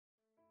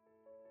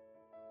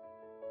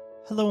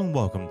Hello and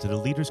welcome to the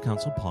Leaders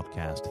Council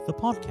podcast, the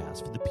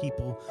podcast for the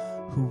people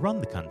who run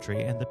the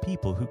country and the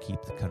people who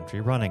keep the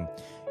country running.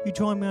 You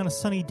join me on a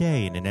sunny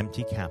day in an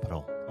empty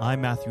capital.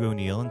 I'm Matthew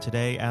O'Neill, and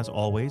today, as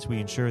always, we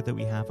ensure that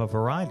we have a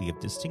variety of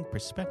distinct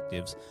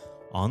perspectives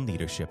on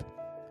leadership.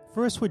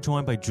 First, we're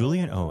joined by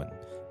Julian Owen,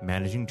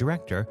 Managing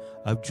Director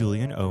of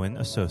Julian Owen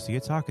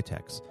Associates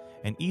Architects,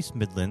 an East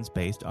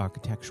Midlands-based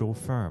architectural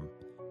firm.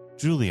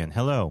 Julian,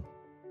 hello.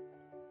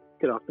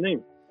 Good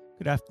afternoon.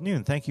 Good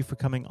afternoon. Thank you for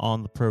coming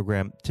on the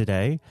program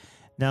today.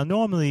 Now,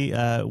 normally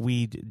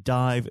we'd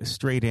dive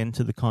straight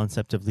into the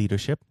concept of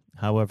leadership.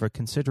 However,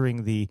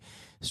 considering the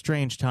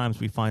strange times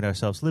we find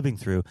ourselves living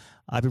through,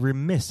 I'd be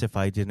remiss if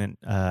I didn't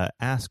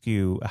ask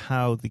you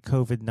how the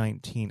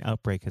COVID-19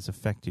 outbreak has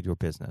affected your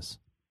business.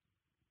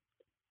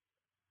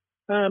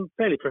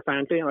 Fairly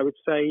profoundly, I would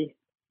say.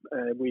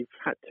 We've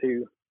had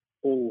to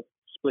all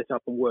split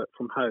up and work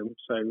from home,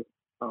 so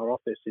our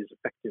office is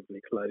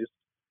effectively closed.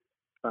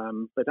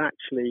 But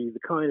actually, the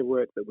kind of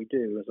work that we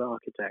do as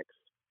architects,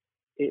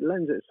 it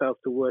lends itself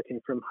to working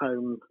from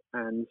home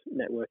and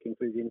networking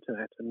through the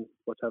internet and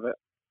whatever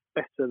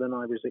better than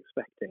I was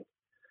expecting.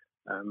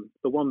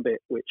 The one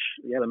bit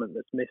the element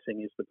that's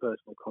missing is the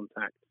personal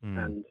contact,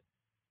 and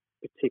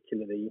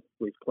particularly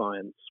with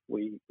clients,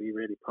 we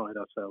really pride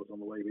ourselves on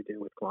the way we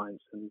deal with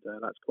clients, and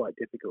that's quite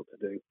difficult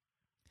to do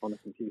on a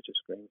computer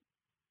screen.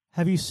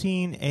 Have you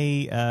seen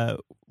a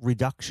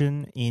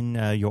reduction in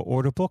your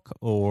order book,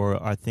 or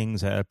are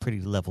things at a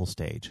pretty level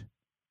stage?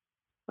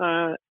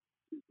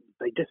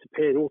 They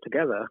disappeared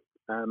altogether,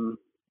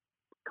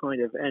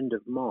 kind of end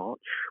of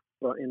March.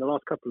 But in the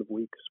last couple of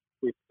weeks,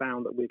 we've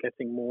found that we're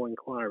getting more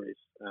inquiries,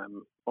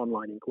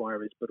 online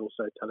inquiries, but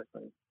also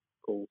telephone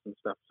calls and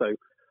stuff. So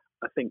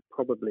I think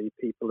probably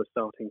people are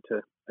starting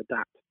to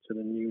adapt to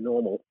the new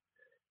normal,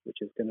 which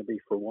is going to be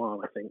for a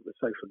while, I think, the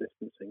social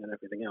distancing and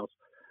everything else.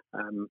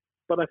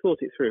 But I thought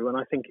it through, and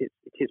I think it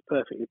is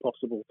perfectly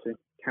possible to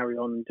carry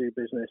on and do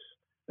business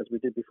as we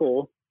did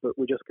before, but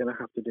we're just going to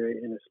have to do it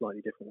in a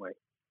slightly different way.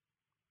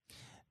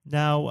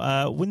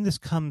 Now, when this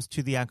comes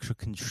to the actual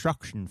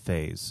construction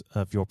phase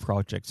of your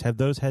projects, have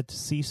those had to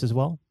cease as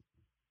well?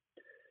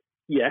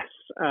 Yes.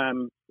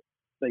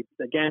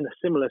 Again, a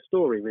similar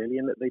story, really,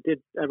 in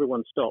that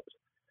everyone stopped.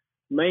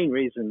 Main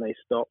reason they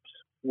stopped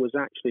was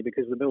actually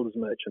because the builders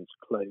merchants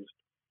closed,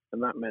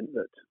 and that meant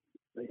that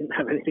they didn't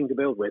have anything to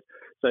build with.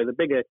 So the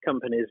bigger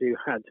companies who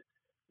had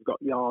got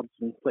yards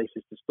and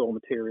places to store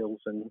materials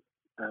and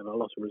a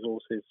lot of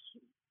resources,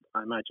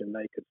 I imagine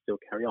they could still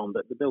carry on.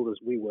 But the builders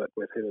we work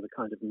with, who are the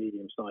kind of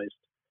medium-sized,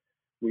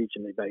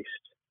 regionally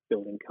based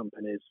building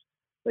companies,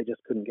 they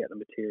just couldn't get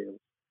the materials.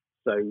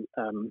 So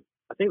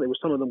I think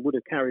some of them would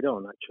have carried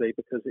on, actually,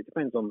 because it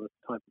depends on the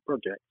type of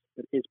project.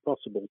 It is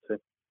possible to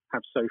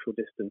have social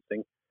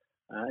distancing.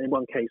 In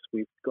one case,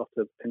 we've got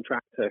a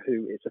contractor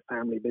who is a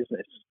family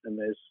business, and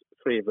there's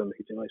three of them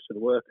who do most of the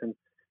work, and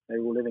they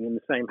were all living in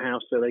the same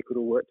house, so they could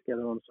all work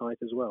together on site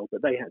as well.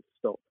 But they had to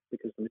stop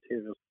because the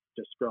materials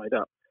just dried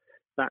up.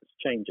 That's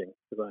changing,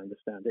 as I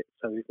understand it.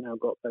 So we've now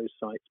got those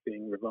sites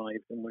being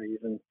revived, and we're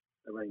even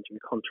arranging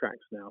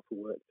contracts now for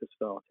work to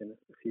start in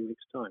a few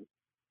weeks' time.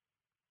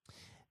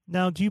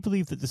 Now, do you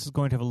believe that this is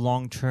going to have a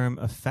long-term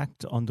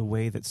effect on the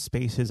way that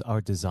spaces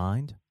are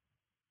designed?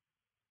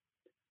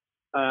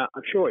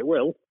 I'm sure it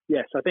will.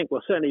 Yes, I think,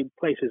 certainly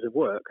places of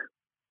work,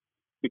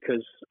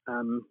 because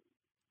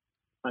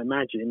I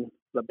imagine,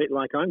 a bit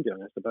like I'm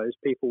doing, I suppose,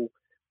 people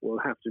will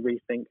have to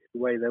rethink the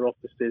way their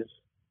offices,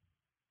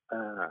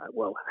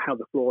 how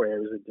the floor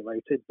areas are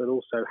devoted, but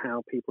also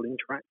how people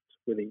interact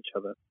with each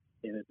other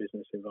in a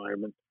business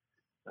environment.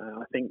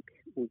 I think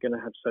we're going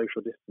to have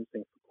social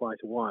distancing for quite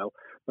a while,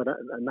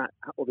 and that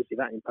obviously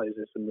that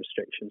imposes some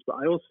restrictions. But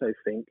I also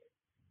think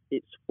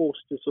it's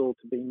forced us all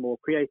to be more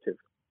creative.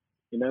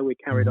 You know, we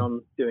carried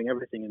on doing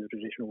everything in the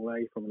traditional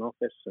way from an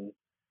office and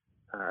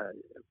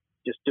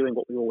just doing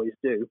what we always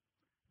do.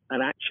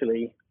 And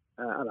actually,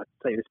 and I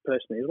say this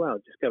personally as well,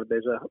 I've discovered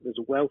there's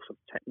a wealth of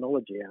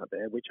technology out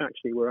there which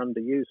actually we're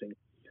underusing.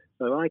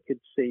 So I could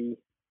see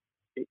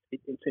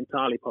it's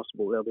entirely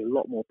possible there'll be a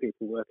lot more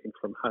people working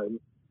from home.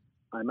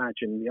 I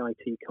imagine the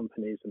IT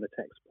companies and the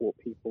tech support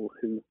people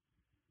who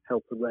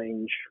help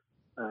arrange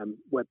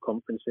web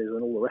conferences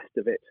and all the rest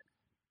of it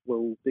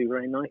will do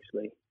very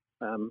nicely.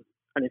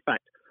 And in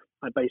fact,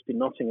 I'm based in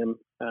Nottingham,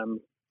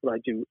 but I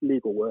do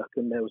legal work,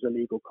 and there was a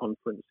legal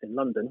conference in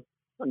London.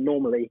 And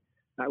normally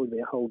that would be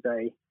a whole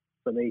day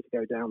for me to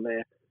go down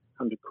there,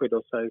 £100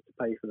 or so to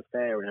pay for the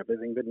fare and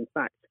everything. But in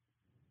fact,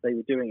 they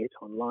were doing it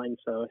online.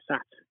 So I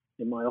sat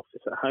in my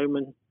office at home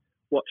and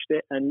watched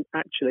it. And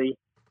actually,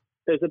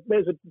 there's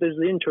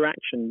the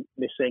interaction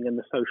missing and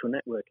the social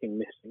networking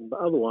missing. But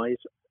otherwise,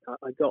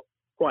 I got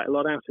quite a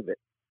lot out of it.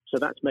 So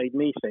that's made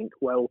me think,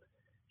 well,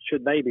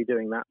 should they be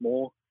doing that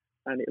more?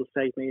 And it'll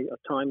save me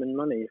time and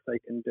money if they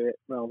can do it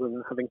rather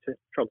than having to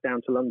trot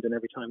down to London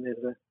every time there's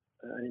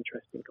an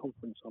interesting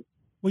conference on.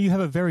 Well, you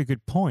have a very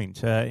good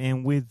point.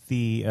 And with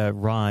the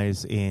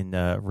rise in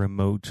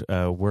remote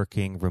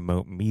working,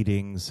 remote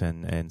meetings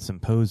and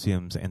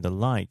symposiums and the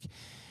like,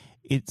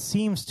 It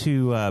seems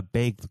to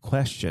beg the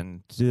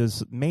question: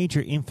 does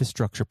major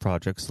infrastructure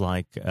projects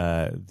like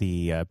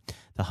the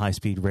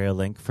high-speed rail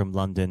link from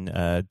London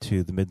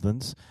to the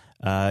Midlands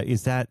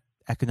is that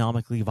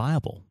economically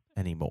viable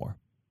anymore?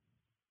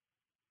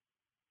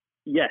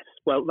 Yes.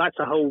 Well, that's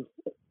a whole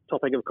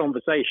topic of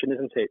conversation,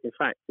 isn't it? In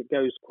fact, it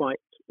goes quite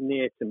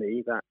near to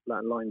me,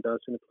 that line does,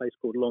 in a place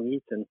called Long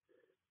Eaton,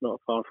 not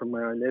far from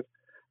where I live.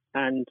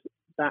 And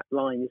that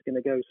line is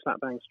going to go slap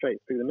bang straight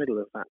through the middle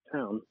of that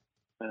town,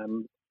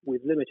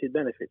 with limited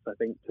benefits, I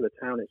think, to the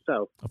town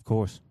itself. Of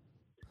course.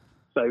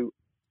 So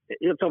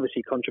it's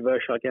obviously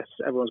controversial. I guess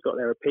everyone's got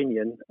their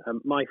opinion.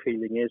 My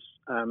feeling is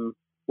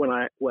when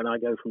I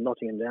go from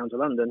Nottingham down to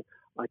London,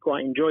 I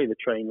quite enjoy the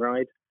train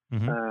ride.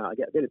 Mm-hmm. I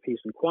get a bit of peace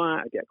and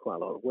quiet. I get quite a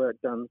lot of work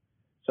done.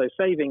 So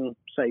saving,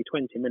 say,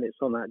 20 minutes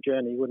on that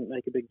journey wouldn't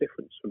make a big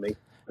difference for me.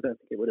 I don't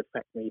think it would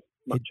affect me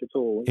much at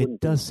all.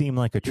 It does seem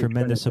like a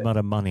tremendous amount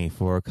of money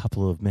for a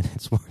couple of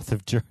minutes worth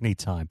of journey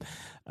time.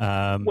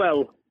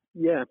 Well,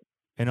 yeah.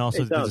 And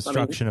also the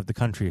destruction of the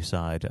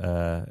countryside,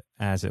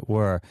 as it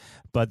were.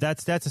 But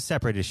that's a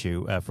separate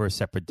issue for a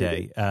separate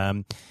day.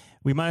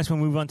 We might as well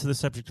move on to the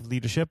subject of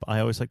leadership. I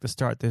always like to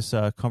start this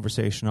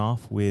conversation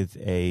off with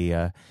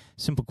a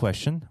simple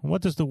question.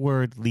 What does the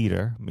word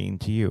leader mean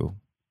to you?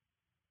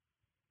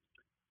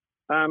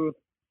 I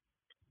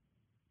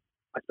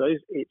suppose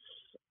it's,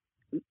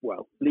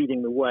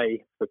 leading the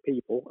way for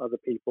people, other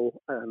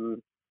people,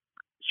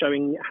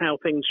 showing how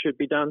things should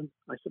be done,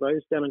 I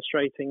suppose,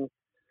 demonstrating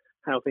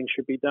how things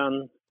should be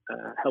done,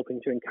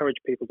 helping to encourage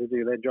people to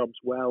do their jobs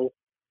well,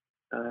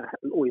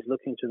 always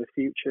looking to the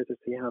future to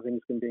see how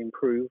things can be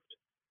improved.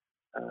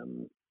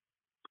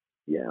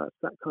 It's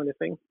that kind of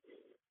thing.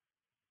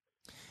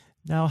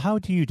 Now, how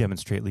do you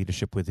demonstrate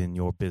leadership within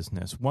your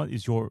business? What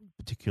is your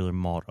particular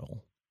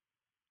model?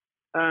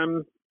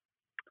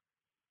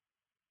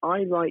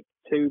 I like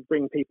to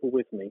bring people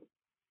with me.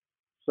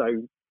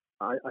 So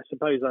I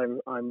suppose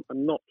I'm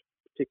not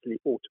particularly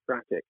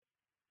autocratic.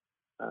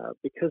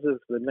 Because of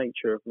the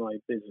nature of my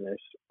business,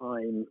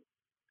 I'm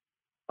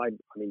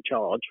in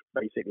charge,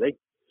 basically.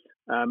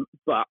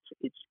 But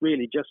it's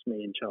really just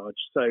me in charge.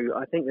 So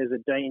I think there's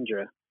a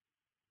danger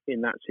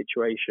in that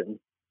situation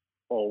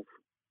of,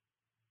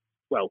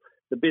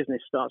 the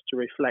business starts to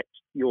reflect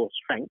your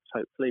strengths,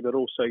 hopefully, but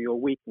also your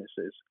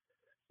weaknesses.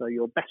 So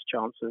your best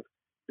chance of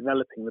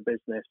developing the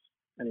business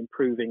and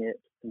improving it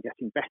and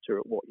getting better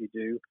at what you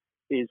do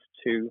is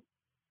to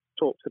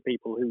talk to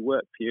people who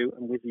work for you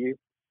and with you,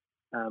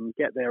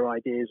 get their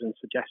ideas and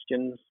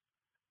suggestions.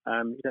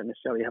 You don't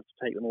necessarily have to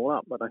take them all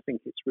up, but I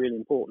think it's really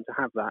important to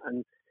have that.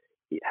 And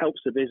it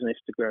helps the business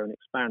to grow and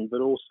expand,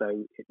 but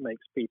also it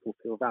makes people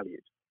feel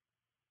valued.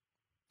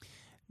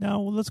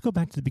 Now, let's go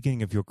back to the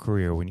beginning of your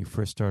career when you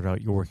first started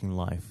out your working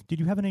life. Did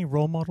you have any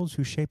role models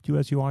who shaped you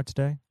as you are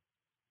today?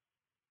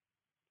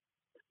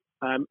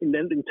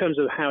 In terms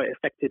of how it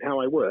affected how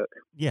I work?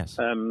 Yes.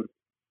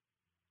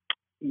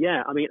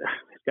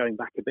 It's going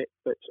back a bit,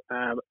 but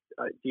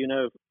do you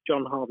know of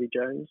John Harvey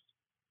Jones?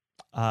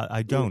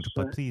 I don't,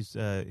 but please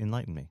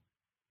enlighten me.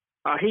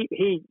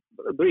 The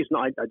reason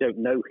I don't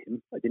know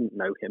him, I didn't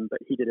know him, but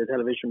he did a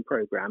television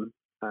program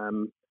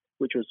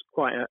which was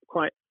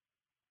quite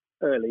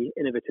early,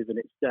 innovative in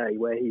its day,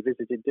 where he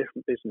visited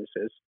different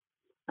businesses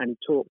and he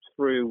talked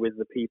through with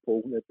the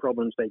people the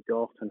problems they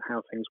got and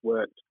how things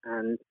worked,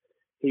 and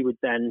he would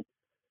then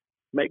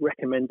make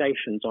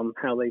recommendations on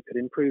how they could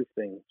improve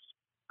things.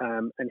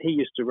 And he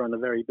used to run a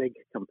very big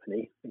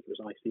company, I think it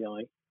was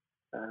ICI,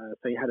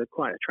 so he had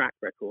quite a track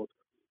record.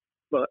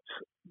 But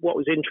what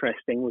was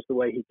interesting was the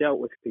way he dealt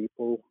with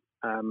people,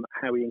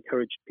 how he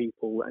encouraged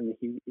people, and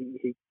he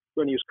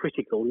when he was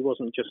critical, he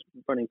wasn't just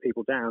running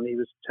people down. He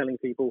was telling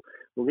people,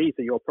 well, these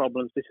are your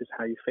problems, this is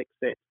how you fix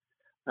it.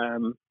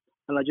 And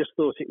I just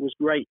thought it was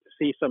great to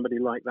see somebody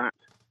like that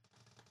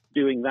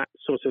doing that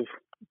sort of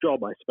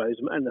job, I suppose.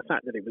 And the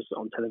fact that it was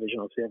on television,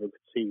 obviously everyone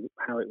could see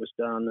how it was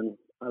done. And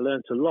I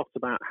learned a lot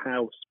about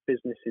how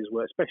businesses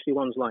work, especially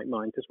ones like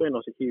mine, because we're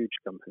not a huge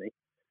company.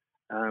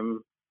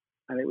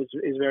 And it was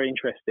very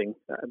interesting.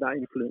 That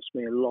influenced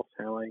me a lot,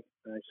 how I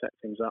set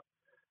things up,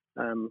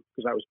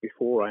 because that was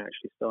before I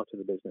actually started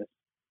the business.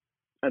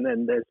 And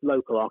then there's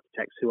local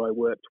architects who I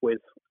worked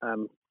with.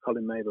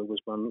 Colin Maber was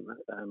one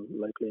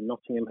locally in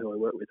Nottingham who I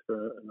worked with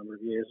for a number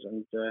of years,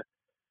 and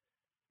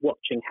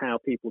watching how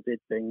people did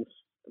things,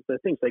 the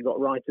things they got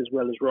right as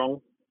well as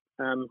wrong,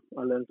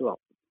 I learned a lot.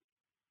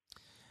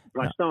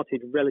 But I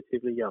started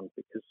relatively young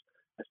because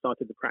I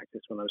started the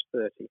practice when I was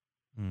 30.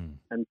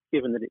 And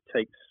given that it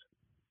takes,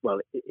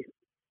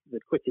 the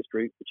quickest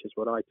route, which is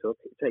what I took,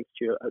 it takes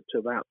you up to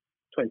about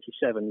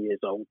 27 years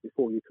old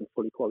before you can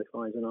fully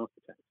qualify as an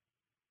architect.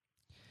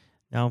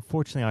 Now,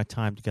 unfortunately, our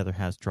time together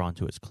has drawn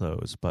to its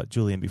close. But,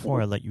 Julian, before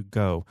I let you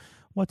go,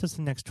 what does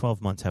the next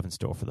 12 months have in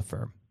store for the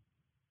firm?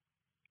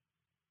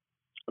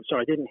 I'm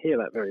sorry, I didn't hear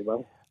that very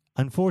well.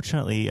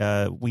 Unfortunately,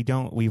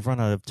 we've run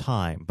out of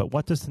time. But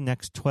what does the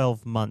next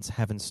 12 months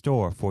have in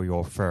store for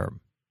your firm?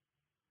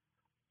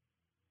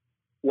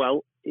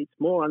 Well, it's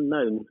more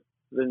unknown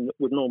than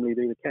would normally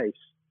be the case.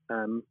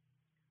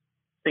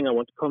 thing I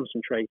want to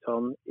concentrate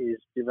on is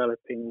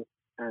developing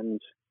and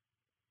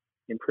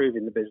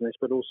improving the business,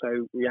 but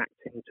also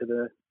reacting to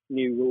the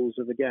new rules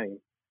of the game.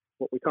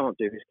 What we can't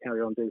do is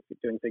carry on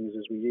doing things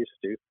as we used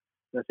to.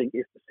 And I think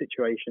if the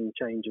situation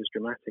changes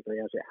dramatically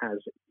as it has,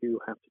 you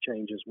have to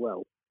change as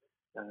well.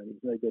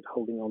 It's no good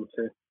holding on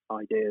to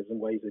ideas and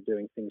ways of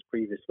doing things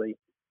previously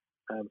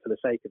for the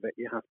sake of it.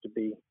 You have to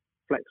be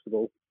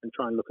flexible and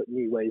try and look at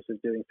new ways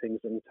of doing things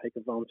and take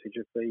advantage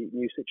of the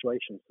new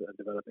situations that are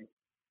developing.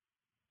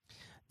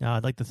 Now,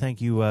 I'd like to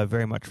thank you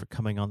very much for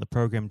coming on the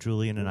program,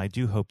 Julian, and I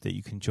do hope that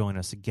you can join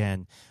us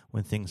again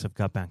when things have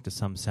got back to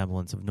some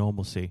semblance of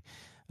normalcy.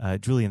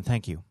 Julian,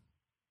 thank you.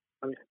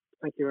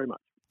 Thank you very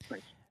much.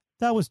 Thanks.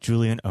 That was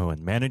Julian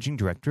Owen, Managing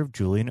Director of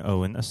Julian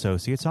Owen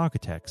Associates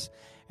Architects.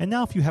 And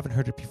now, if you haven't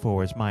heard it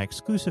before, is my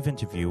exclusive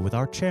interview with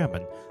our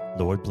chairman,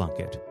 Lord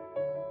Blunkett.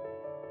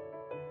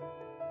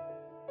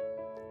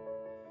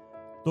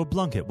 Lord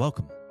Blunkett,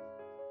 welcome.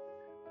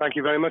 Thank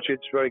you very much.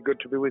 It's very good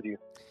to be with you.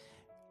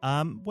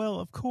 Well,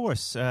 of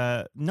course,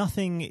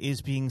 nothing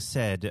is being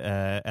said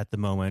at the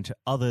moment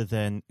other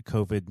than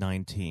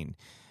COVID-19,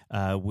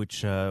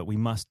 which we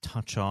must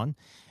touch on.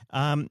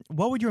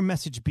 What would your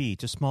message be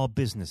to small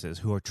businesses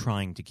who are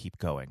trying to keep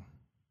going?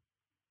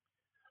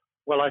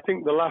 Well, I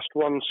think the last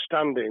ones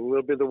standing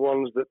will be the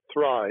ones that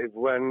thrive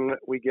when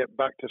we get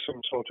back to some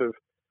sort of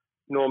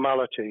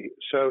normality.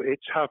 So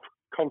it's have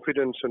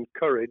confidence and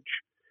courage.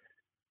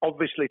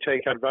 Obviously,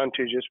 take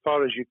advantage as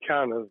far as you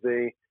can of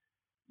the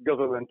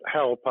government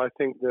help. I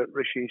think that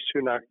Rishi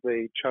Sunak,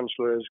 the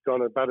Chancellor, has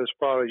gone about as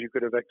far as you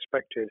could have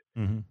expected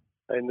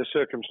in the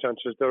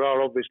circumstances. There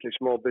are obviously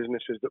small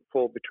businesses that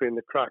fall between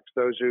the cracks.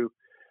 Those who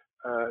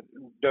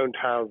don't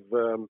have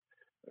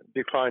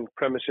defined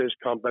premises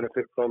can't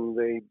benefit from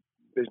the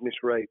business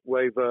rate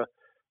waiver,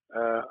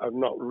 have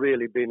not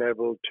really been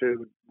able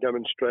to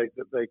demonstrate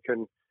that they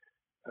can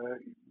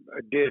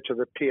adhere to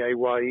the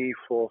PAYE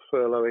for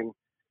furloughing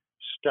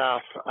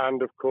staff,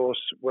 and of course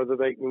whether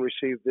they can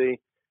receive the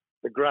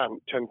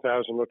grant,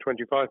 10,000 or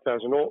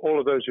 25,000. All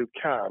of those who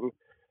can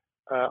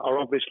are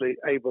obviously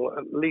able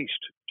at least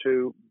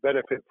to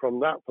benefit from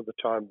that for the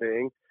time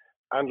being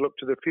and look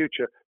to the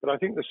future. But I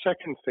think the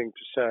second thing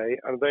to say,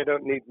 and they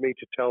don't need me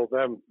to tell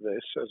them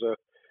this as a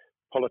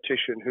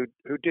politician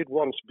who did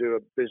once do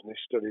a business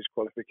studies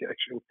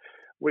qualification,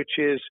 which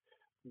is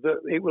that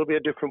it will be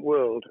a different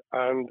world,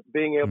 and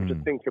being able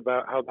to think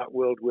about how that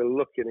world will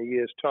look in a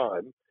year's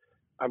time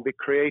and be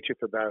creative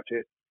about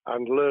it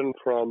and learn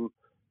from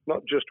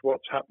not just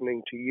what's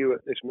happening to you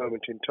at this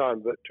moment in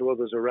time, but to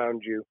others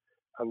around you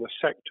and the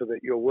sector that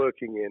you're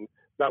working in,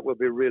 that will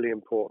be really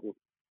important.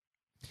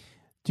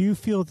 Do you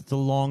feel that the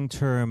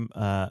long-term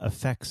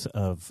effects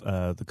of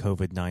the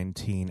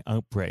COVID-19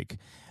 outbreak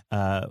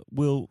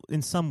will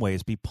in some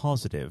ways be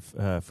positive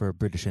for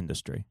British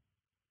industry?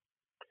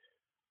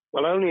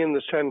 Well, only in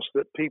the sense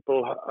that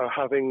people are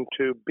having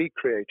to be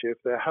creative,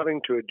 they're having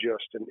to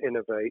adjust and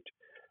innovate.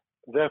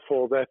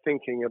 Therefore, they're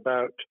thinking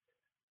about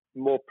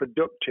more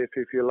productive,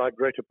 if you like,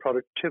 greater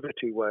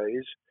productivity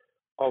ways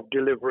of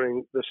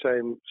delivering the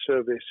same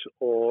service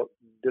or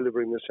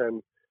delivering the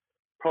same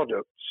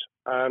products.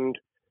 And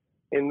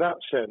in that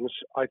sense,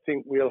 I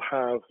think we'll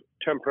have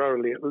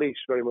temporarily at least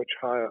very much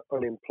higher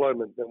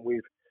unemployment than we've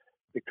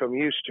become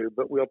used to,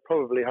 but we'll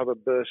probably have a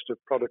burst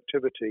of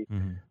productivity,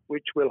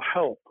 which will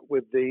help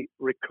with the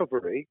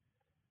recovery.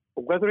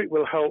 Whether it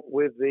will help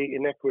with the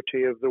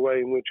inequity of the way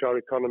in which our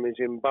economy is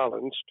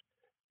imbalanced,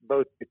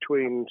 both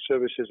between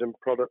services and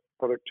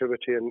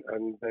productivity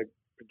and the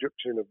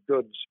production of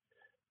goods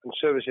and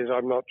services,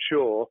 I'm not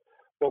sure.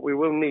 What we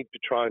will need to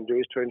try and do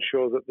is to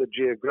ensure that the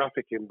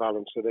geographic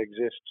imbalance that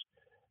exists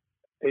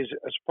is,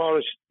 as far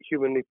as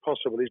humanly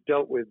possible, is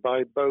dealt with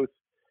by both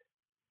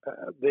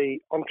the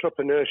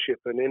entrepreneurship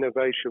and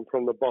innovation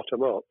from the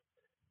bottom up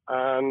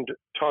and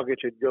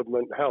targeted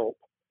government help,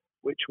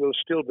 which will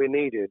still be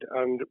needed.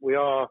 And we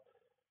are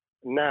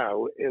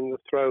now in the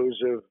throes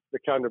of the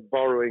kind of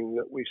borrowing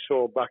that we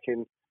saw back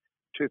in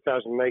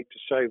 2008 to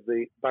save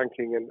the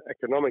banking and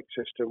economic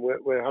system.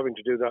 We're having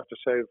to do that to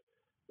save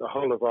the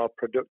whole of our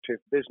productive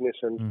business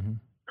and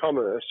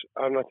commerce,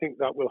 and I think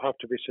that will have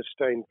to be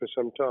sustained for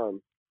some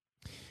time.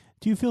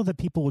 Do you feel that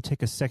people will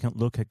take a second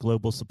look at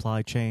global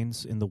supply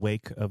chains in the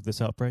wake of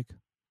this outbreak?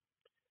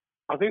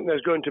 I think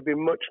there's going to be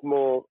much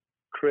more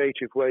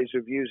creative ways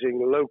of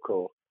using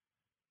local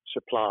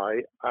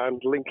supply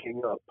and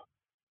linking up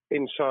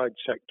inside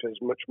sectors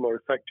much more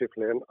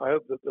effectively. And I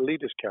hope that the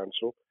Leaders'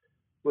 Council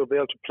will be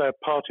able to play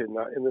a part in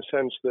that, in the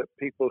sense that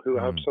people who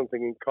have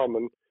something in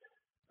common,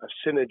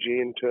 a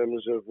synergy in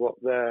terms of what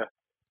they're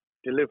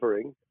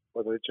delivering,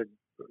 whether it's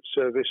a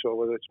service or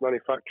whether it's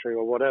manufacturing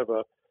or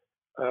whatever,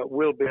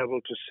 will be able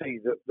to see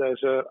that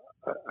there's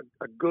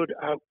a good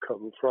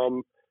outcome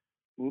from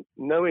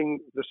knowing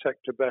the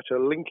sector better,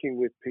 linking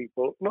with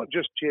people, not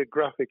just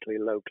geographically,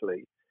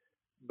 locally,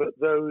 but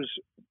those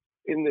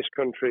in this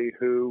country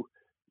who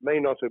may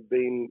not have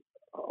been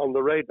on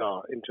the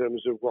radar in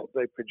terms of what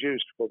they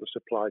produced for the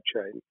supply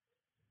chain.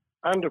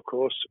 And of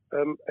course,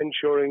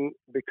 ensuring,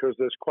 because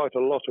there's quite a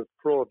lot of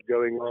fraud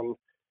going on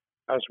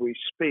as we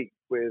speak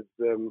with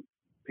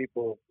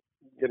people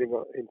getting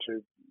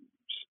into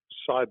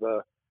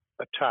cyber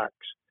attacks,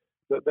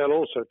 that they'll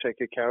also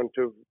take account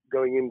of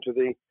going into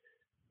the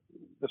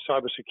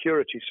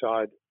cybersecurity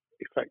side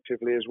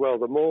effectively as well.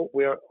 The more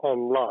we're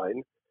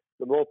online,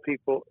 the more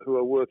people who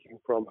are working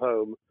from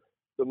home,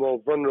 the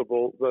more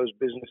vulnerable those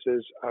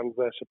businesses and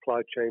their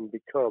supply chain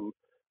become.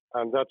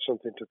 And that's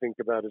something to think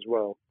about as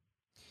well.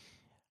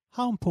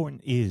 How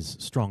important is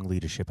strong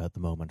leadership at the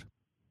moment?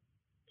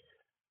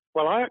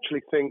 Well, I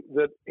actually think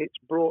that it's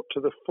brought to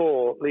the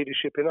fore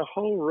leadership in a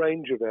whole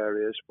range of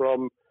areas,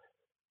 from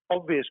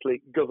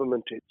obviously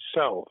government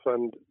itself,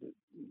 and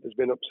there's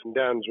been ups and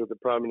downs with the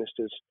Prime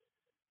Minister's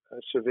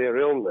severe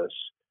illness,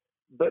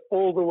 but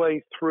all the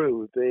way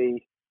through the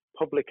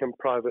public and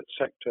private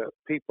sector.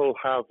 People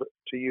have,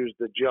 to use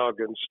the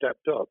jargon,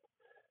 stepped up,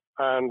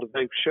 and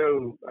they've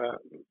shown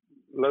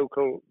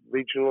local,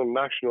 regional,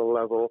 national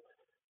level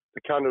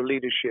the kind of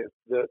leadership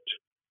that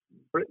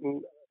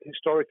Britain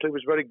historically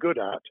was very good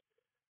at.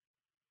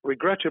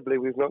 Regrettably,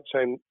 we've not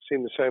seen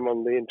the same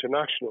on the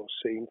international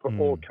scene for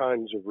all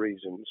kinds of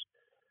reasons,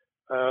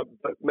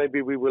 but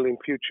maybe we will in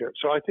future.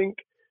 So I think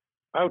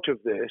out of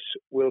this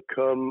will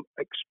come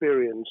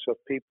experience of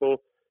people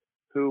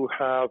who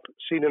have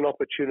seen an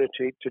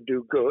opportunity to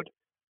do good,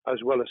 as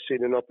well as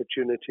seen an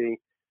opportunity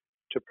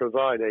to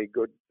provide a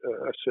good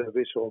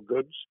service or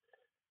goods,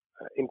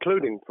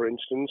 including, for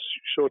instance,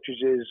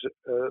 shortages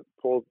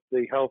for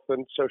the health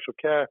and social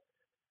care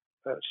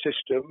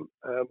system,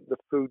 the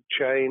food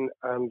chain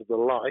and the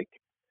like,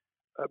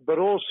 but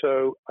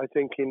also I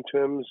think in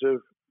terms of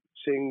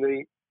seeing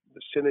the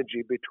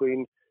synergy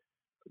between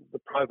the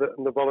private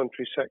and the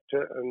voluntary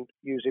sector and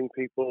using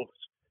people's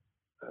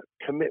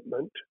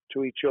commitment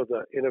to each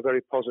other in a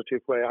very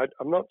positive way.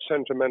 I'm not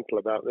sentimental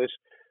about this.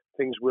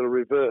 Things will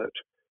revert.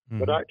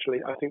 But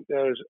actually, I think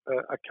there's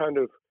a kind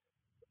of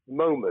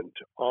moment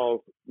of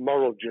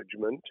moral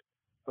judgment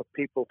of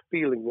people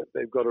feeling that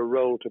they've got a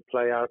role to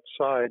play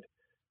outside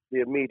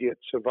the immediate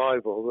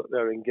survival that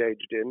they're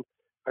engaged in.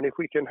 And if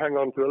we can hang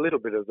on to a little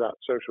bit of that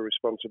social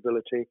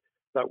responsibility,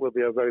 that will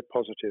be a very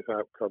positive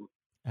outcome.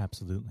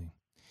 Absolutely.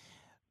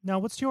 Now,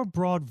 what's your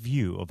broad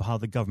view of how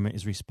the government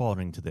is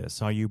responding to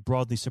this? Are you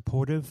broadly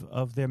supportive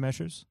of their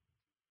measures?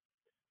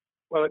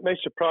 Well, it may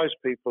surprise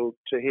people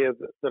to hear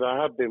that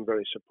I have been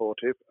very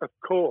supportive. Of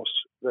course,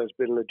 there's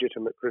been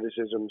legitimate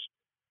criticisms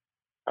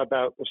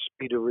about the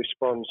speed of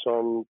response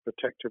on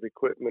protective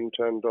equipment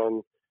and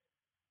on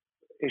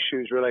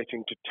issues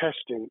relating to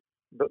testing.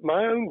 But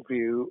my own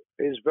view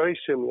is very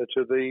similar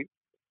to the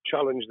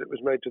challenge that was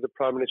made to the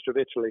Prime Minister of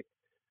Italy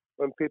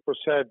when people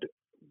said,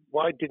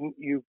 why didn't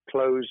you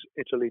close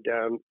Italy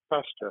down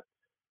faster?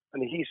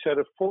 And he said,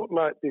 a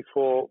fortnight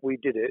before we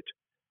did it,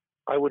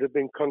 I would have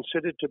been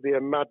considered to be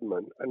a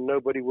madman and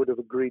nobody would have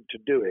agreed to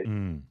do it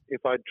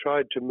if I'd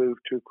tried to move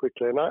too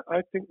quickly. And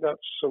I think that's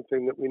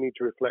something that we need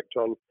to reflect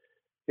on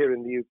here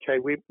in the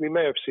UK. We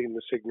may have seen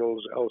the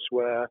signals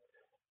elsewhere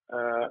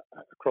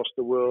across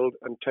the world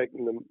and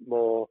taken them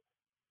more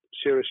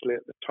seriously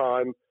at the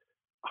time.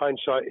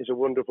 Hindsight is a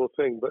wonderful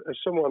thing, but as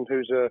someone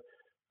who's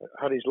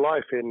had his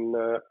life in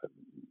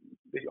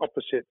the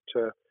opposite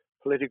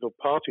political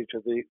party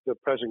to the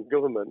present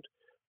government,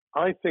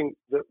 I think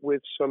that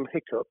with some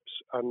hiccups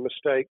and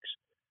mistakes,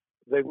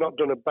 they've not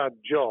done a bad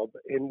job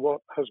in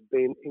what has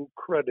been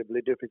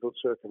incredibly difficult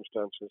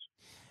circumstances.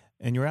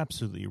 And you're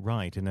absolutely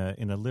right. In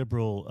a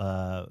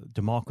liberal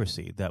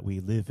democracy that we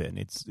live in,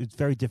 it's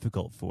very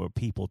difficult for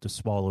people to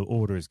swallow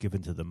orders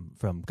given to them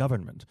from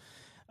government.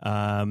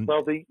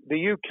 Well, the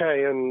UK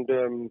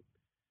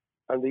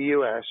and the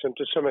US, and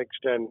to some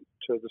extent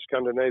the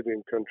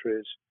Scandinavian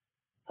countries,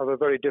 have a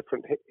very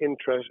different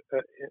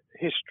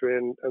history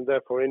and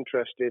therefore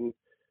interest in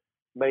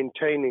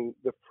maintaining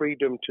the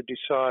freedom to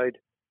decide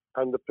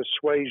and the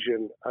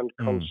persuasion and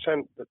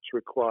consent that's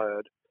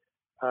required.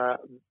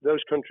 Those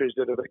countries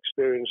that have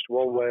experienced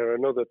one way or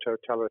another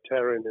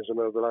totalitarianism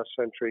over the last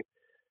century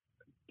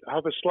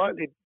have a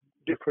slightly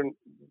different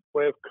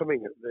way of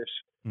coming at this.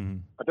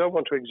 I don't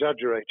want to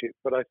exaggerate it,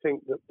 but I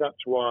think that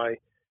that's why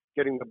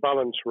getting the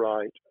balance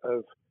right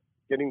of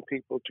getting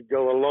people to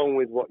go along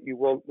with what you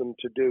want them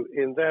to do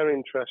in their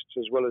interests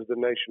as well as the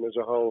nation as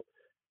a whole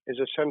is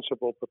a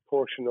sensible,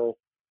 proportional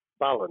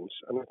balance.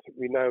 And I think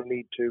we now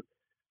need to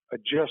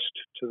adjust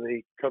to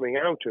the coming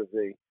out of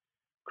the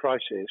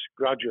crisis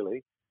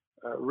gradually,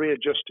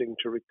 readjusting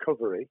to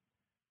recovery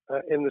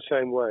in the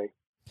same way.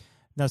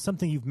 Now,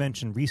 something you've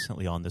mentioned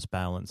recently on this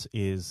balance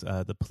is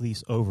the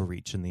police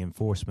overreach in the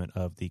enforcement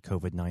of the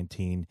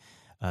COVID-19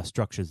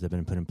 structures that have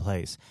been put in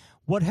place.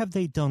 What have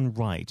they done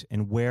right,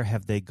 and where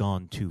have they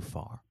gone too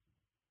far?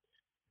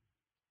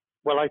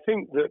 Well, I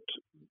think that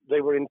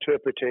they were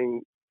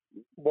interpreting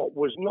what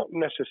was not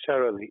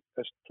necessarily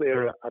as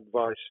clear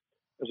advice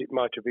as it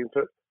might have been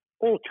for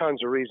all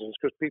kinds of reasons,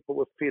 because people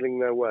were feeling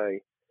their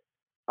way.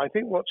 I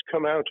think what's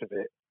come out of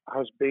it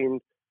has been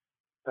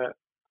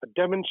a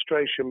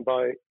demonstration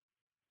by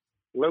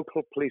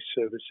local police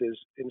services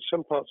in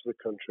some parts of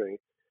the country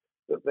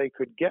that they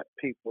could get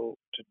people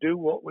to do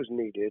what was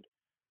needed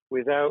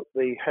without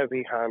the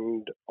heavy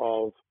hand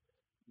of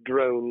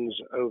drones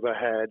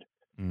overhead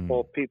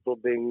or people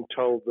being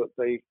told that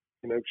they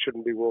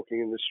shouldn't be walking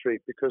in the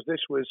street, because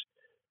this was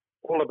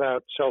all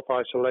about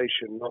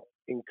self-isolation, not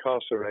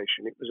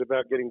incarceration. It was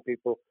about getting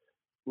people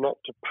not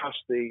to pass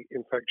the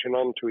infection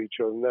on to each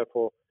other and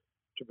therefore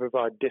to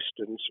provide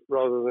distance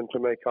rather than to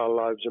make our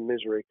lives a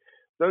misery.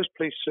 Those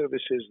police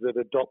services that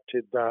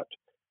adopted that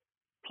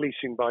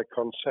policing by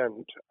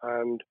consent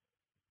and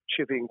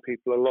chivying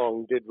people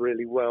along did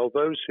really well.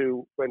 Those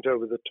who went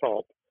over the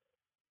top,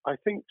 I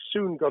think,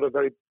 soon got a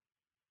very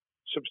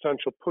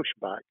substantial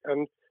pushback.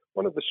 And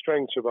one of the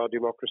strengths of our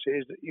democracy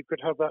is that you could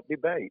have that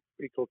debate.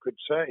 People could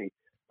say,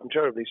 I'm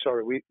terribly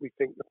sorry, we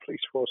think the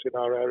police force in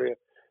our area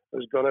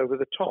has gone over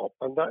the top.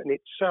 And that in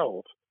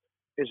itself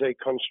is a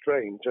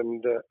constraint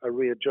and a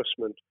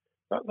readjustment.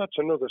 That's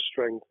another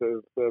strength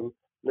of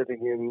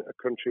living in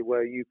a country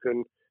where you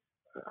can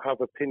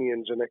have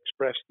opinions and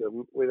express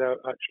them without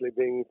actually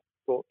being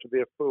thought to be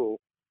a fool.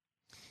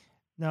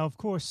 Now, of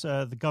course,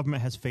 the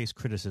government has faced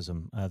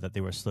criticism that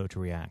they were slow to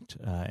react,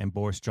 and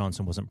Boris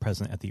Johnson wasn't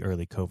present at the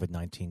early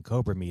COVID-19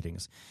 COBRA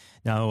meetings.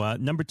 Now,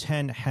 Number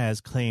 10 has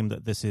claimed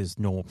that this is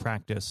normal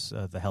practice.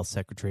 The health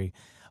secretary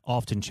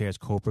often chairs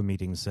COBRA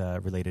meetings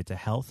related to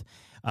health.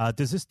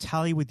 Does this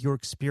tally with your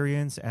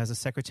experience as a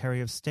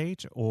Secretary of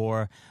State,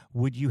 or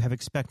would you have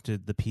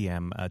expected the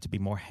PM to be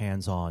more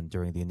hands-on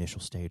during the initial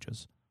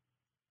stages?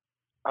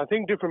 I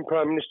think different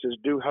prime ministers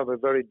do have a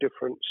very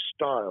different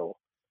style.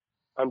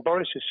 And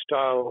Boris's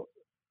style,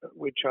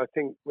 which I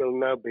think will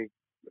now be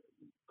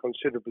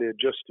considerably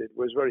adjusted,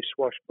 was very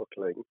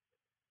swashbuckling.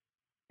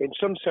 In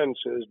some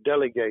senses,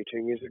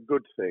 delegating is a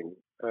good thing,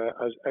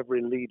 as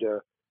every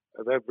leader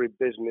of every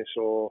business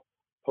or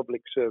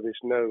public service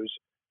knows.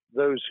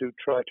 Those who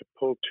try to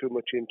pull too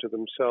much into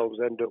themselves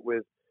end up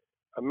with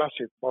a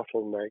massive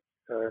bottleneck,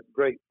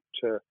 great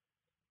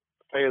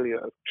failure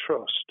of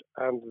trust,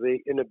 and the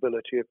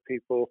inability of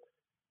people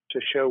to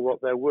show what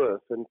they're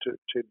worth and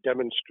to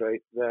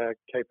demonstrate their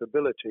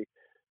capability.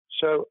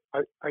 So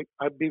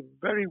I'd be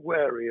very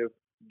wary of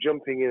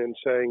jumping in and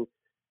saying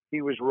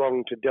he was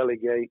wrong to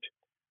delegate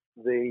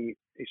the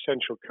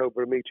essential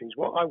COBRA meetings.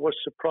 What I was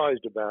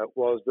surprised about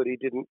was that he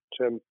didn't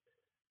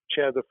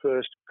chair the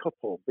first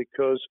couple,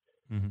 because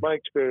my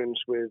experience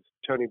with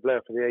Tony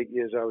Blair for the 8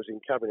 years I was in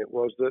Cabinet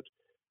was that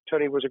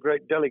Tony was a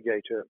great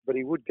delegator, but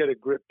he would get a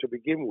grip to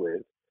begin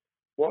with,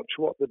 watch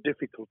what the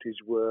difficulties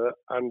were,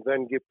 and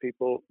then give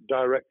people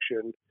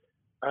direction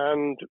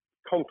and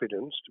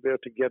confidence to be able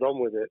to get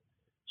on with it.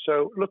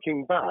 So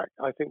looking back,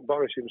 I think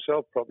Boris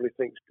himself probably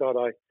thinks, God,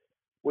 I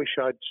wish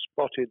I'd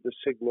spotted the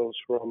signals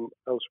from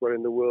elsewhere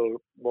in the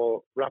world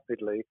more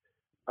rapidly,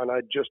 and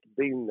I'd just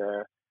been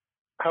there.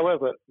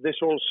 However, this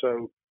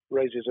also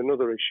raises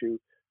another issue.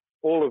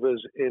 All of us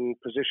in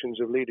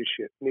positions of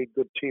leadership need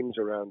good teams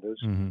around us.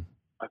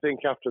 I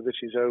think after this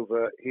is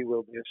over, he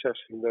will be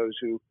assessing those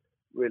who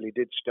really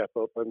did step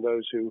up and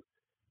those who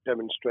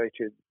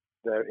demonstrated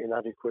their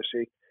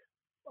inadequacy.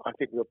 I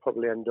think we'll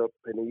probably end up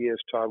in a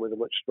year's time with a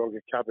much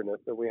stronger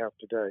cabinet than we have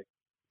today.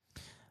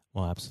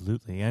 Well,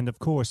 absolutely. And of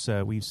course,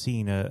 we've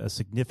seen a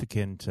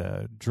significant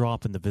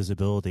drop in the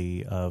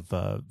visibility of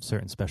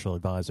certain special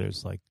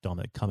advisors like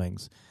Dominic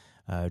Cummings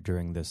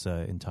during this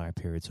entire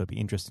period. So it'd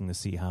be interesting to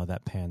see how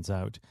that pans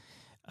out.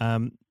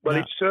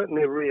 It's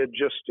certainly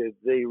readjusted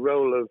the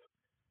role of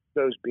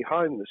those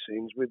behind the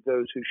scenes with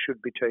those who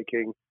should be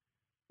taking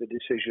the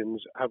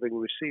decisions, having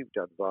received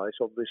advice.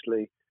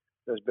 Obviously,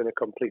 there's been a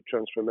complete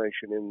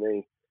transformation in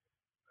the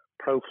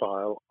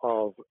profile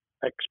of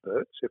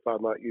experts, if I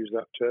might use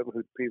that term,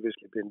 who'd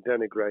previously been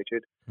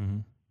denigrated.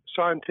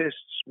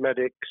 Scientists,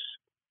 medics,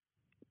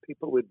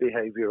 people with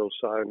behavioral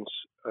science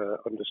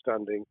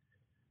understanding.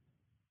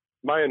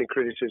 My only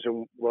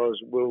criticism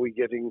was, were we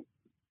getting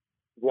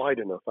wide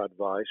enough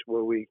advice?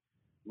 Were we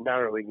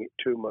narrowing it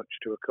too much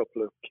to a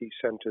couple of key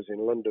centres in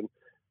London?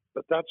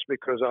 But that's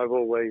because I've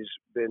always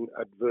been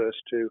adverse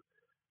to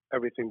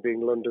everything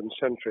being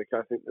London-centric.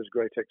 I think there's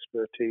great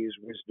expertise,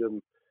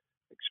 wisdom,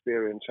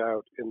 experience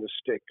out in the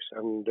sticks,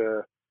 and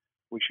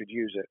we should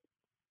use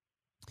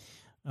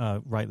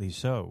it. Rightly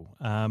so.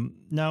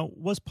 Now,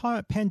 was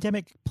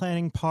pandemic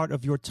planning part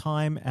of your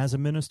time as a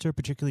minister,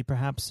 particularly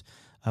perhaps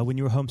when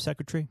you were Home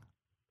Secretary?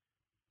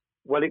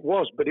 Well, it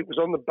was, but it was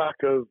on the back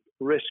of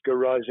risk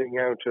arising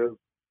out of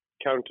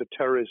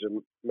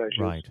counter-terrorism measures.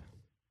 Right.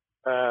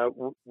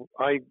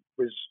 I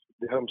was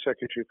the Home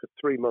Secretary for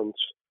 3 months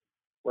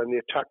when the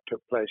attack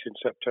took place in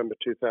September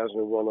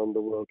 2001 on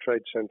the World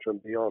Trade Center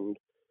and beyond.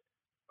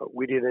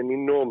 We did an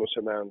enormous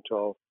amount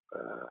of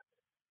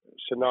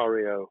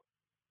scenario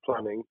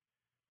planning,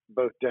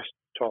 both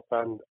desktop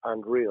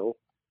and real.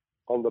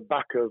 On the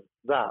back of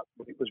that,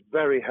 it was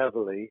very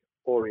heavily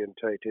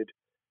orientated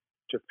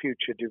to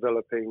future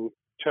developing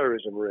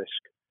terrorism risk.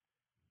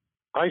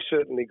 I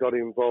certainly got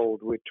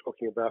involved with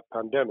talking about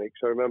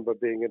pandemics. I remember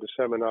being at a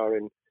seminar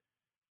in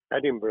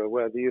Edinburgh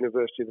where the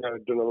university there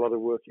had done a lot of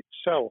work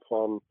itself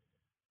on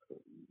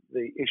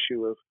the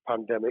issue of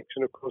pandemics.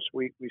 And of course,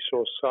 we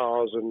saw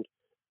SARS and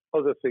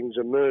other things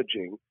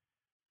emerging.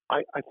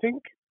 I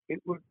think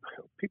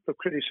people have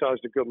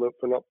criticised the government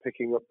for not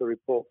picking up the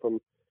report from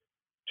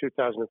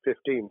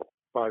 2015,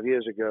 5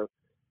 years ago.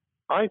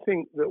 I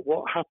think that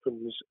what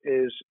happens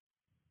is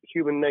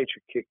human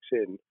nature kicks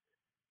in.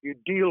 You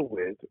deal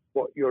with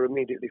what you're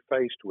immediately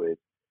faced with.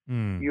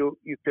 You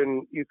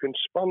can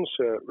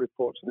sponsor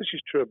reports, and this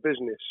is true of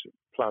business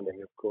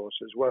planning, of course,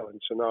 as well,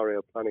 and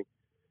scenario planning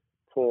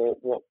for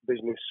what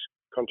business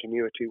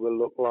continuity will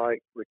look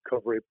like,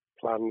 recovery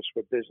plans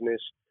for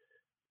business,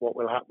 what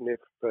will happen if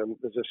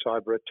there's a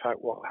cyber attack,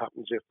 what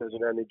happens if there's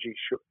an energy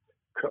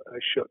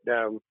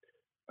shutdown.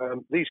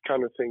 These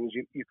kind of things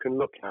you can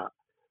look at,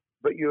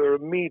 but you're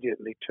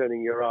immediately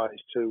turning your eyes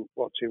to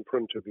what's in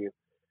front of you.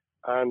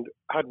 And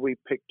had we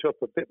picked up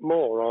a bit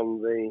more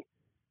on the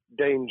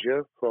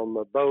danger from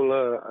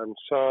Ebola and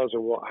SARS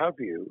and what have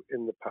you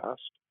in the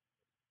past,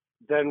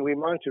 then we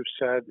might have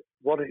said,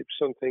 what if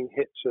something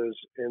hits us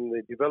in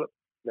the developed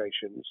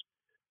nations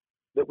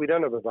that we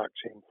don't have a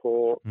vaccine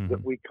for,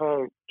 that we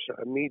can't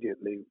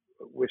immediately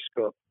whisk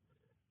up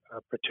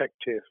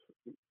protective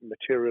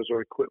materials or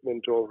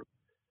equipment, or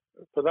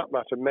for that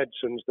matter,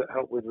 medicines that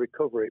help with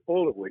recovery,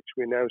 all of which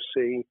we now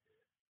see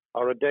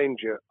are a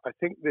danger. I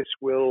think this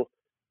will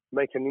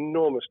make an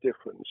enormous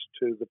difference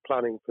to the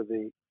planning for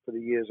the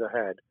years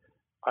ahead.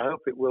 I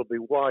hope it will be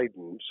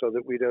widened so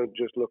that we don't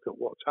just look at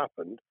what's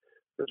happened,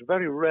 but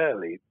very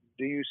rarely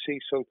do you see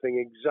something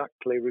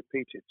exactly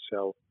repeat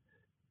itself.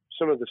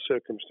 Some of the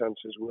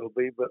circumstances will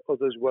be, but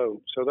others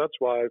won't. So that's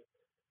why I've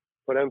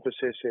put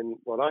emphasis in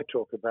what I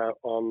talk about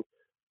on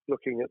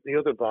looking at the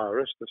other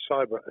virus, the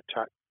cyber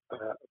attack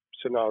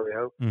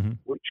scenario,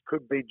 which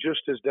could be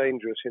just as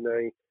dangerous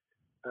in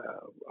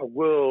a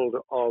world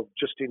of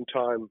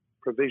just-in-time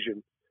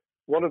provision.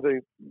 One of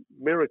the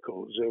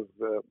miracles of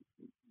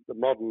the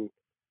modern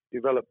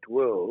developed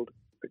world,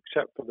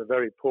 except for the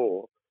very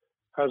poor,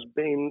 has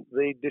been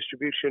the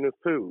distribution of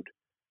food.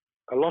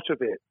 A lot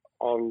of it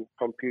on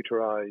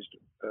computerized,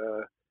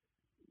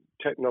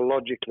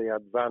 technologically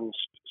advanced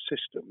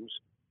systems.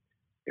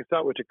 If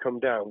that were to come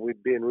down,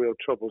 we'd be in real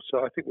trouble. So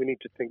I think we need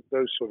to think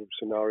those sort of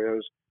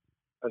scenarios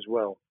as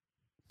well.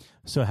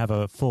 So have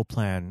a full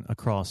plan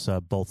across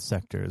both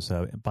sectors,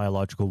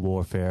 biological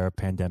warfare,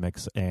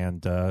 pandemics,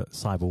 and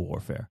cyber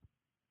warfare.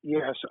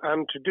 Yes,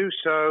 and to do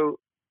so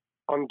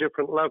on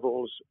different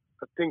levels.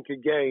 I think,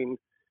 again,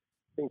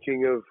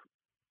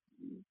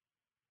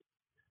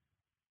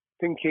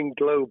 thinking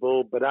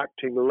global but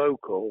acting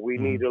local, we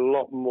need a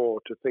lot more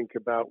to think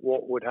about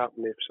what would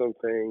happen if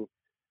something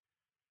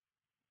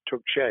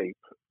took shape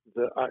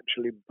that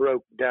actually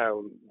broke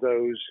down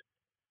those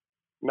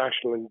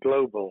national and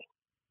global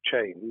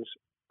chains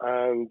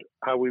and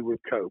how we would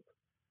cope.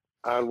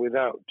 And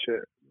without,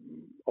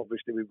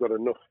 obviously, we've got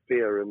enough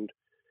fear and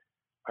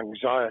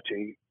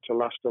anxiety to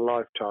last a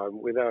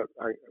lifetime. Without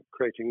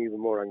creating even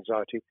more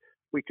anxiety,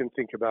 we can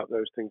think about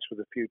those things for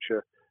the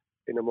future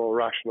in a more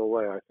rational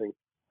way, I think.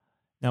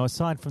 Now,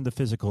 aside from the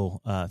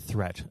physical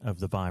threat of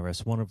the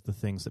virus, one of the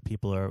things that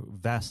people are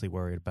vastly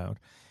worried about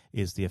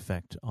is the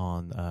effect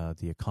on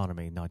the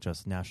economy, not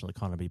just national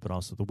economy, but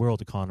also the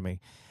world economy.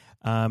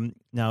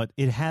 Now,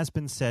 it has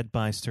been said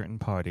by certain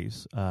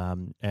parties,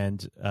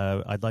 and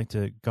I'd like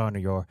to garner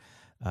your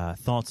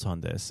thoughts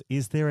on this.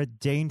 Is there a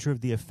danger of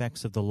the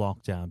effects of the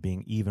lockdown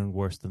being even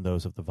worse than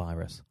those of the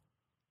virus?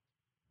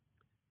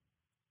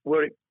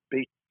 Were it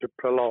be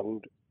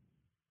prolonged,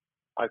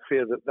 I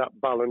fear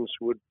that balance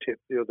would tip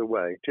the other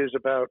way. It is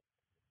about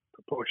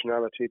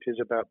proportionality. It is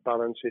about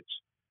balance.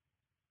 It's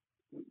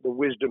the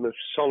wisdom of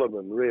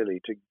Solomon,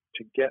 really,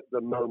 to get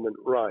the moment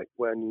right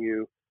when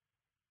you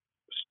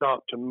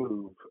start to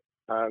move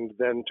and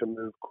then to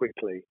move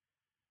quickly.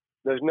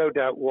 There's no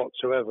doubt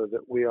whatsoever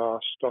that we are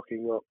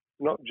stocking up,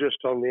 not just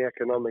on the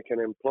economic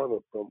and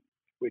employment front,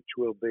 which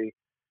will be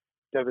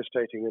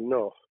devastating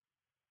enough,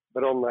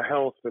 but on the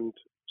health and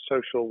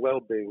social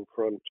well-being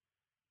front,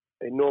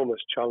 enormous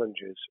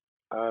challenges,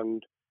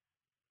 and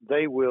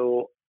they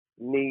will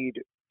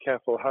need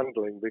careful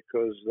handling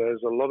because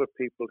there's a lot of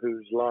people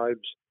whose lives,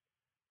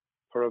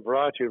 for a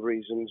variety of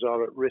reasons,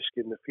 are at risk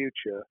in the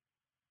future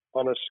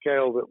on a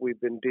scale that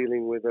we've been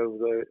dealing with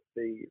over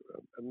the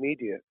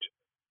immediate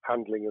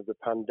handling of the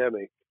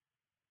pandemic,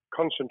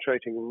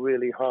 concentrating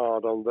really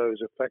hard on those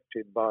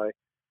affected by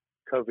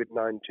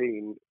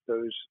COVID-19,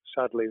 those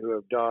sadly who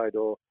have died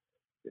or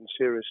been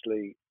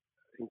seriously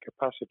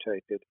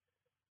incapacitated.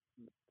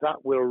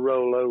 That will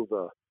roll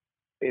over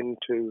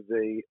into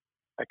the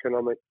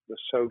economic, the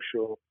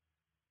social,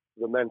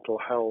 the mental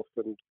health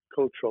and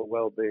cultural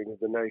well-being of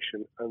the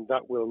nation, and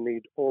that will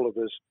need all of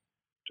us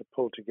to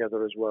pull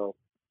together as well.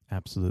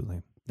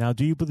 Absolutely. Now,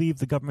 do you believe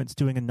the government's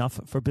doing enough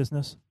for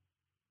business?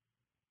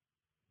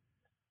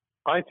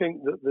 I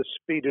think that the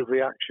speed of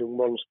reaction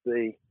once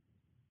the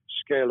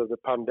scale of the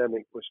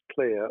pandemic was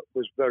clear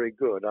was very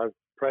good. I've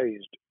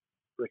praised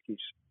Rishi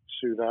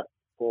Sunak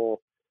for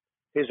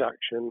his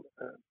action.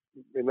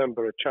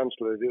 Remember, a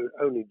chancellor who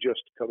only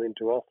just come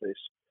into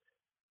office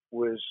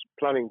was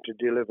planning to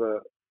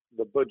deliver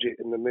the budget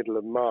in the middle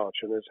of March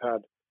and has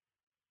had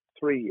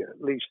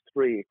at least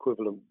three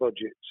equivalent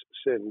budgets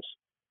since.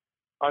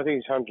 I think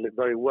he's handled it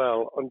very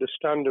well.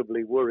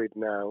 Understandably worried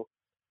now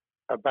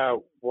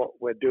about what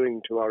we're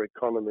doing to our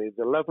economy.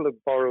 The level of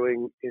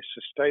borrowing is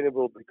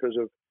sustainable because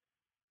of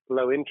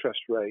low interest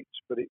rates,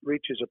 but it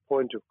reaches a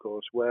point, of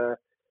course, where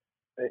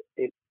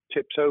it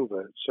tips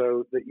over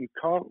so that you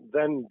can't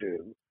then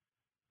do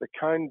the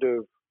kind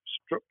of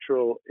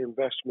structural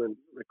investment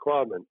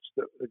requirements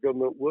that the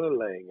government were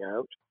laying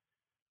out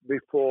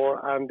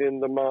before and in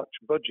the March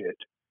budget.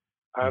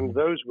 And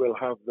those will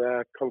have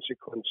their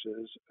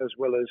consequences as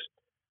well as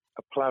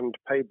a planned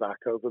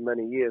payback over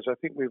many years. I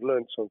think we've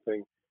learned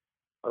something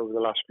over the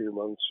last few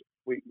months.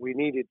 We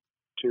needed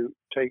to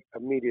take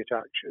immediate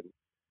action.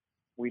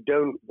 We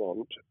don't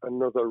want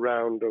another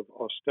round of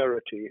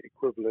austerity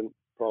equivalent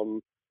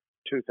from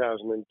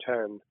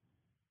 2010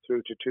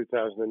 through to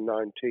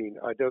 2019.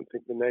 I don't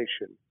think the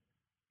nation,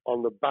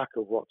 on the back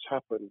of what's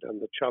happened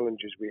and the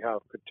challenges we have,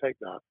 could take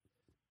that.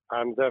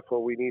 And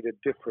therefore, we need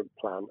a different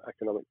plan,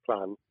 economic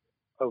plan,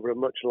 over a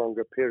much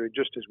longer period,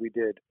 just as we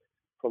did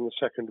from the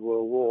Second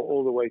World War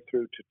all the way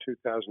through to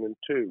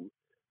 2002,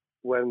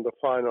 when the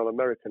final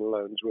American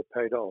loans were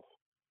paid off.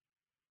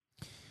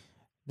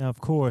 Now, of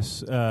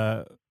course,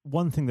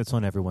 one thing that's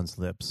on everyone's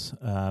lips,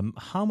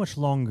 how much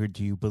longer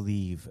do you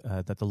believe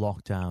that the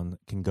lockdown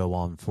can go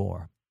on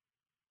for?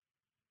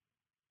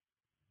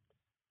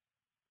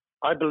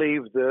 I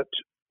believe that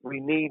we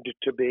need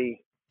to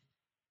be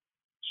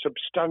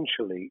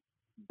substantially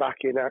back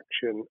in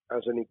action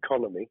as an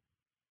economy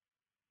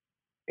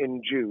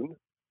in June.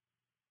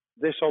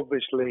 This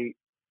obviously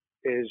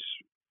is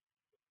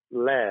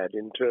led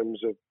in terms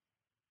of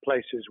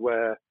places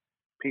where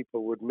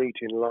people would meet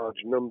in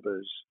large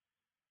numbers,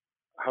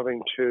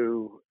 having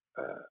to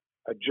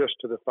adjust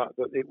to the fact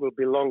that it will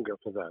be longer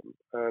for them.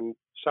 And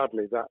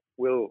sadly, that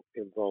will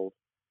involve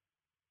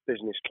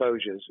business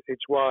closures.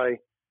 It's why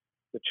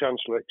the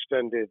Chancellor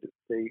extended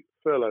the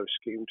furlough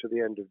scheme to the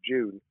end of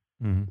June.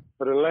 Mm-hmm.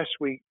 But unless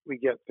we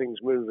get things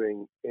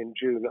moving in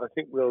June, I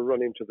think we'll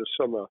run into the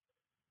summer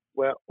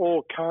where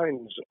all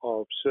kinds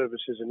of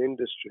services and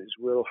industries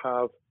will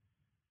have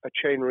a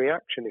chain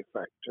reaction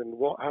effect. And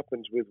what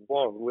happens with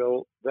one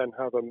will then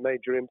have a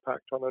major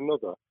impact on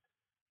another.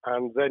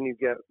 And then you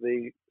get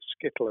the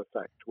skittle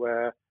effect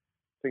where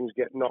things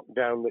get knocked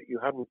down that you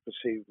hadn't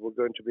perceived were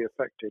going to be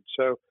affected.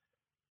 So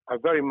I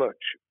very much,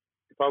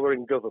 if I were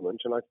in government,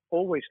 and I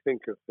always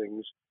think of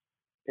things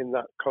in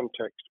that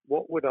context,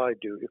 what would I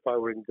do if I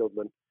were in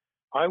government?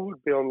 I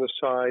would be on the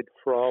side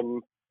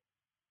from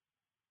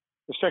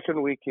the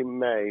second week in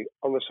May,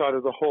 on the side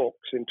of the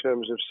hawks in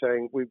terms of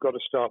saying we've got to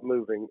start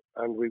moving,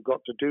 and we've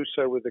got to do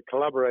so with the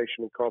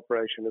collaboration and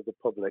cooperation of the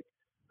public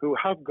who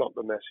have got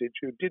the message,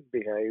 who did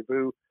behave,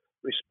 who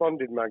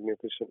responded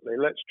magnificently.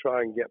 Let's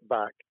try and get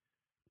back,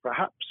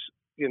 perhaps,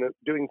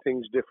 doing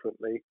things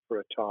differently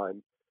for a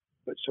time,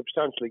 but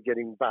substantially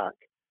getting back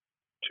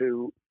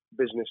to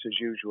business as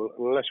usual.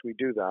 And unless we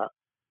do that,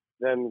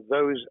 then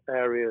those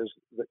areas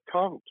that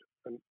can't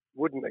and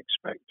wouldn't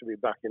expect to be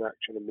back in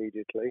action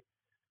immediately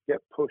get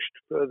pushed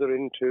further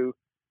into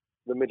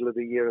the middle of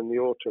the year and the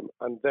autumn,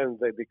 and then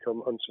they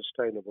become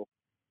unsustainable.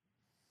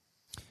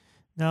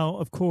 Now,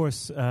 of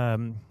course,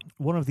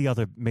 one of the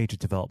other major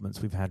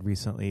developments we've had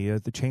recently are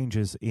the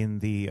changes in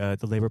the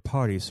Labour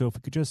Party. So if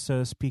we could just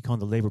speak on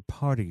the Labour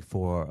Party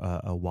for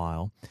a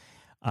while.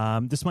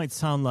 This might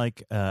sound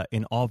like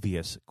an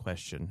obvious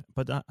question,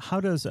 but how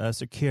does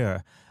Sir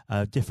Keir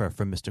differ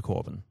from Mr.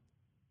 Corbyn?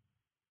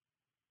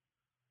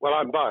 Well,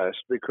 I'm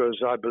biased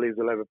because I believe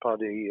the Labour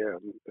Party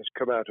has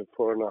come out of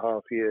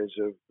 4.5 years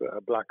of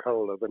a black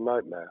hole of a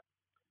nightmare,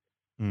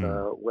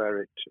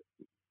 where it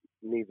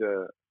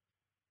neither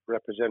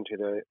represented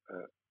a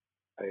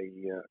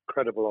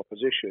credible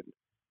opposition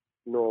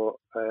nor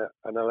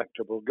an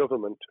electable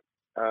government,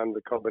 and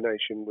the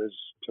combination was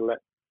to let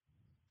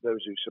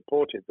those who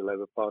supported the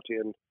Labour Party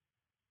and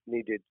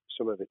needed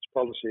some of its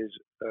policies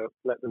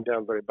let them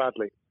down very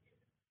badly.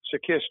 Sir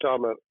Keir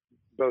Starmer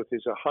both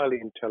is a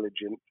highly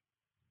intelligent,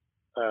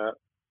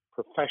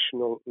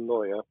 professional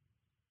lawyer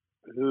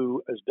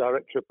who, as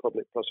Director of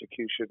Public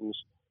Prosecutions,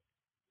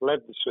 led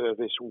the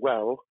service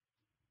well,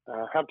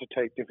 had to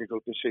take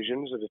difficult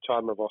decisions at a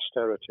time of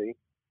austerity,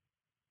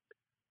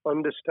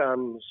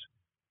 understands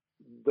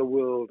the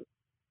world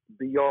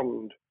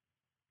beyond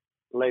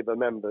Labour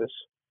members,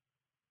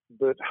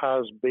 but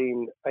has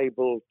been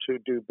able to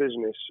do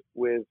business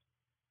with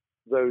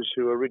those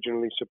who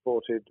originally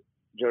supported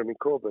Jeremy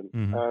Corbyn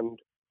and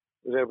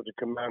was able to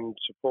command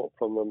support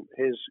from them.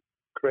 His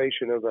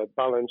creation of a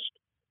balanced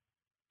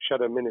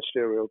shadow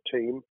ministerial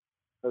team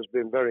has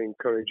been very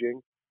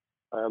encouraging.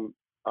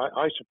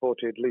 I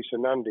supported Lisa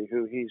Nandy,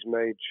 who he's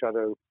made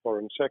shadow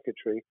foreign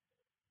secretary,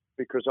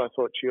 because I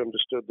thought she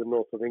understood the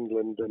north of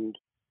England and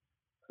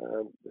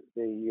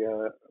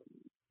the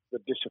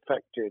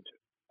disaffected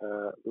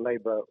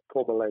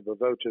former Labour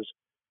voters.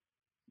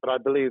 But I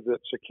believe that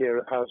Sir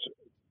Keir has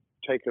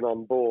taken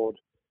on board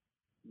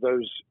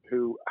those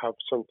who have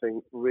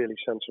something really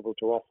sensible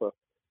to offer.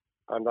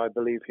 And I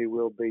believe he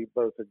will be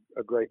both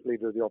a great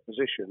leader of the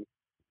opposition.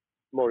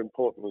 More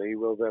importantly, he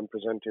will then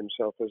present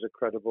himself as a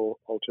credible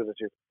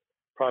alternative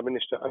Prime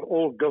Minister, and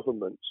all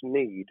governments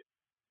need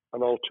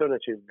an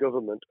alternative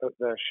government at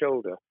their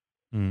shoulder.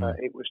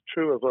 It was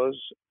true of us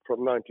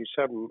from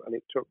 97, and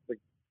it took the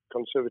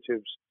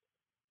Conservatives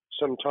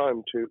some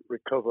time to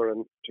recover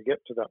and to get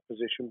to that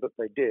position, but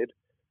they did,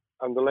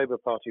 and the Labour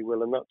Party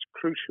will, and that's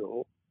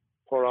crucial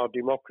for our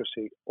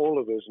democracy. All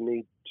of us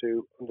need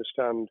to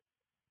understand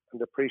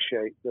and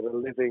appreciate that a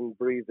living,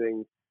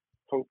 breathing,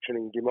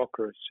 functioning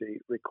democracy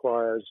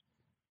requires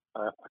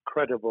a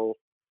credible,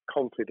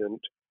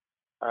 confident,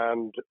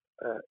 and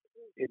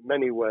in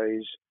many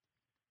ways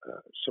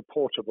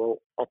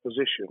supportable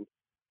opposition,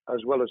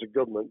 as well as a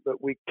government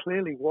that we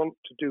clearly want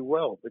to do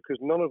well, because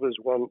none of us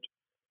want,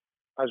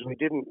 as we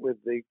didn't with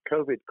the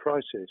COVID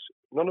crisis,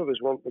 none of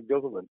us want the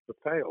government to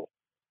fail.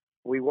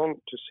 We want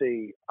to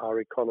see our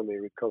economy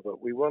recover.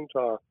 We want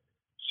our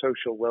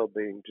social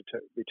well-being to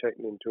be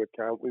taken into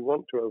account. We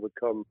want to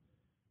overcome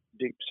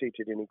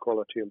deep-seated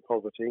inequality and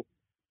poverty,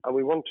 and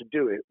we want to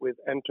do it with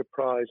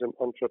enterprise and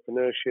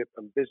entrepreneurship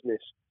and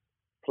business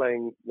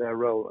playing their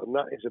role, and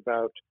that is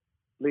about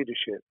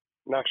leadership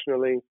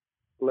nationally,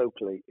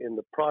 locally, in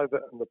the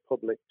private and the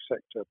public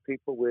sector,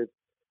 people with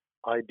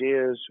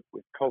ideas,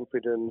 with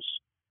confidence,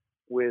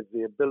 with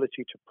the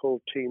ability to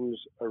pull teams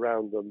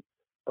around them,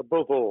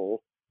 above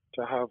all,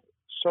 to have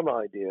some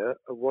idea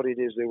of what it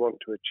is they want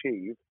to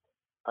achieve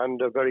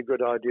and a very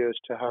good idea as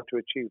to how to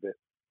achieve it.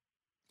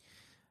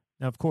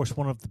 Now, of course,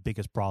 one of the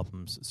biggest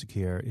problems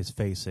Secure is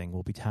facing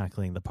will be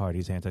tackling the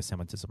party's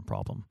anti-Semitism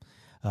problem.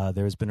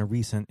 There has been a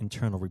recent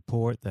internal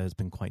report that has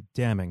been quite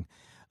damning.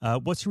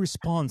 What's your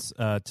response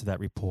to that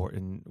report,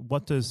 and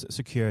what does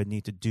Secure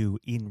need to do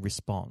in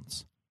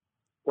response?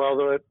 Well,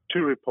 there are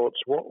two reports.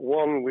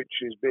 One which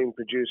is being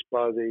produced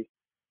by the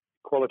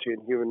Equality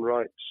and Human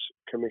Rights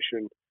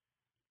Commission,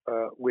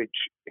 which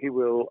he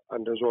will,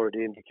 and has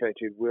already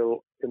indicated,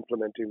 will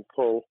implement in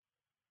full.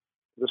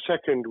 The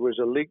second was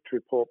a leaked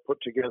report put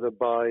together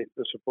by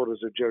the supporters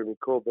of Jeremy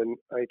Corbyn,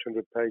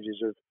 800 pages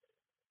of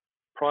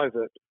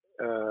private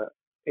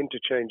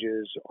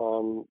interchanges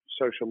on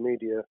social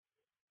media,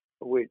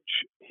 which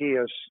he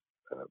has,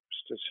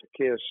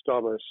 Keir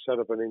Starmer, set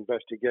up an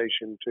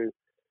investigation to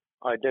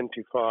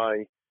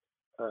identify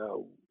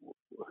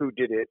who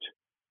did it,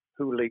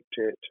 who leaked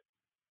it,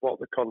 what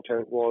the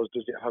content was,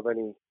 does it have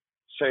any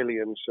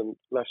salience and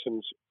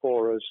lessons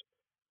for us,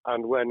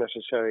 and where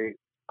necessary,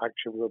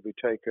 action will be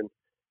taken.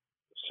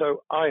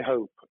 So I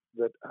hope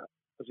that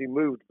as he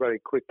moved very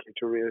quickly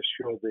to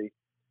reassure the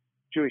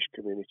Jewish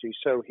community,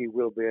 so he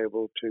will be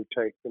able to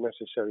take the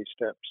necessary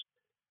steps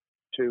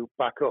to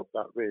back up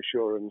that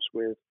reassurance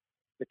with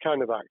the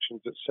kind of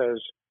actions that says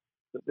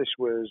that this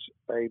was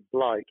a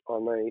blight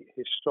on a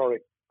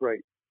historic,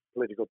 great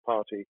political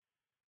party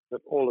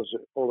that all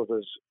of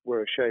us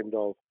were ashamed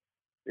of.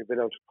 We've been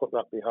able to put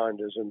that behind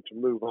us and to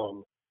move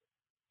on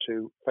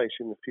to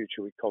facing the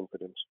future with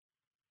confidence.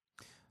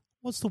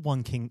 What's the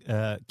one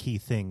key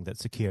thing that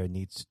Secure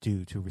needs to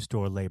do to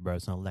restore Labour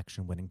as an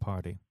election-winning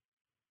party?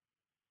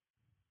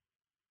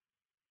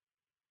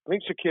 I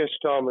think Sir Keir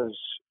Starmer's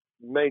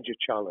major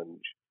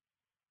challenge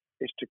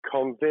is to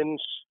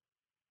convince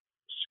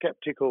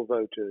sceptical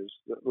voters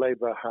that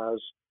Labour has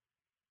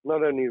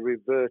not only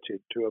reverted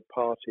to a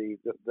party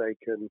that they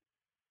can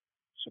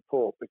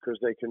support because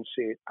they can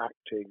see it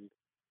acting,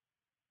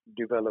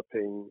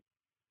 developing,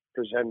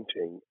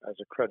 presenting as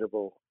a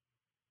credible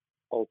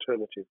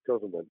alternative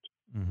government,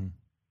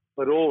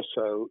 but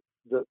also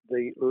that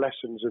the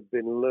lessons have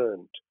been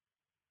learned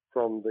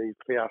from the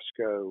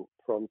fiasco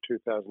from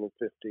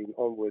 2015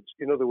 onwards.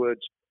 In other words,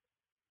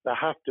 there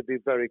have to be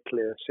very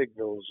clear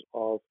signals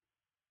of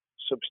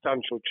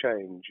substantial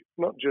change,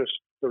 not just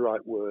the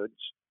right words,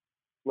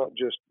 not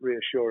just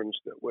reassurance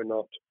that we're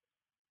not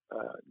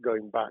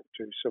going back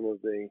to some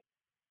of the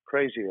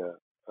crazier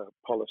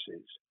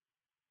policies,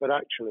 but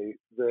actually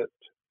that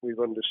we've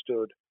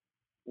understood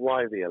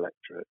why the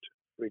electorate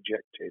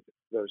rejected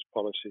those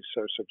policies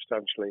so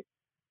substantially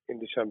in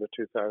December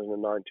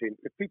 2019.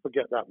 If people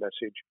get that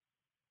message,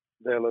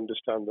 they'll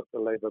understand that the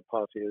Labour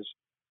Party has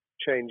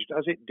changed,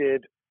 as it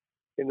did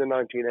in the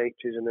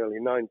 1980s and early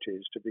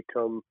 90s, to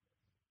become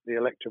the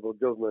electable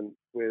government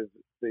with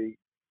the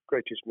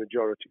greatest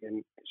majority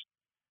and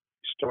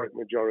historic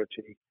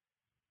majority,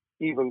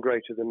 even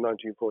greater than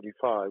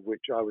 1945,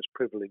 which I was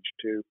privileged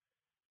to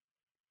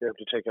be able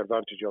to take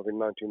advantage of in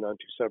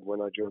 1997 when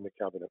I joined the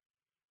cabinet.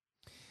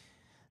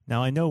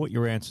 Now, I know what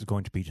your answer is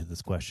going to be to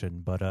this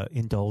question, but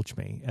indulge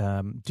me.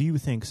 Do you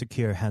think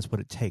Secure has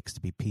what it takes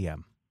to be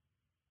PM?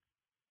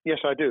 Yes,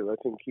 I do. I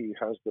think he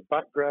has the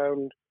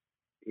background,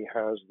 he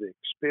has the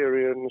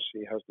experience,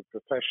 he has the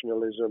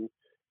professionalism,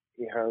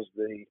 he has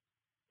the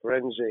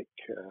forensic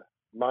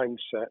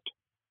mindset,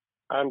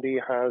 and he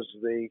has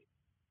the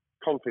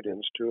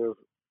confidence to have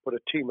put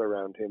a team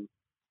around him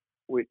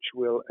which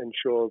will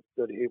ensure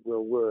that it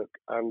will work.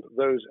 And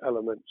those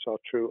elements are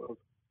true of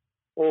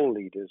all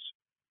leaders.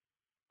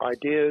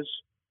 Ideas,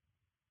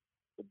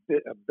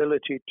 the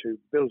ability to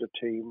build a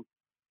team,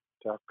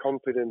 to have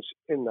confidence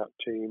in that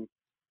team,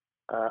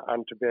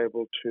 and to be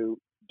able to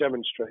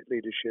demonstrate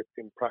leadership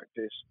in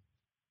practice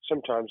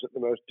sometimes at the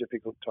most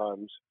difficult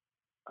times.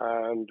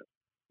 And,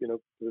 the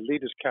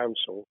Leaders'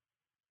 Council,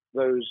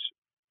 those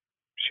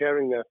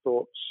sharing their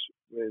thoughts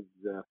with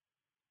the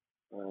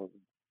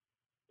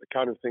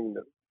kind of thing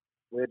that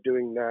we're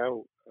doing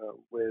now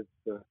with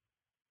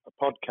a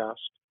podcast,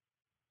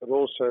 but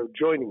also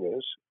joining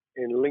us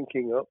in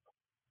linking up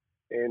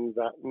in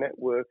that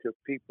network of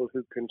people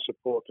who can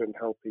support and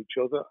help each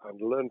other and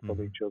learn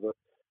from each other.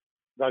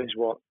 That is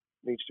what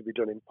needs to be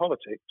done in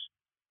politics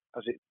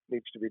as it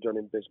needs to be done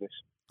in business.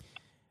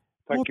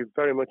 Thank you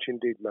very much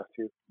indeed,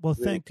 Matthew. Well,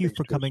 thank you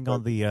for coming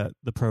on the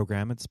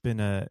program. It's been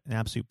an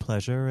absolute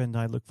pleasure, and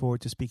I look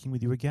forward to speaking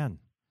with you again.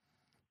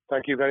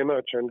 Thank you very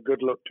much, and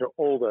good luck to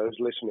all those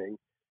listening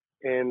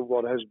in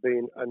what has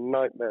been a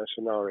nightmare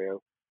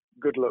scenario.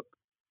 Good luck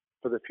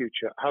for the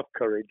future. Have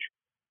courage,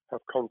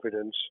 have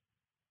confidence,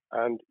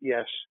 and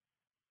yes,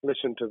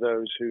 listen to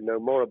those who know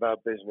more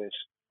about business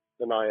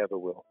than I ever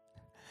will.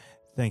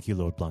 Thank you,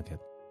 Lord Blunkett.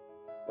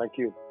 Thank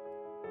you.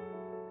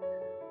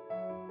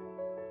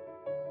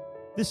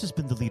 This has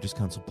been the Leaders'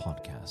 Council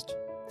podcast.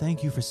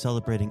 Thank you for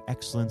celebrating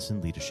excellence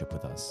in leadership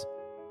with us.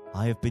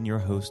 I have been your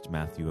host,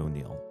 Matthew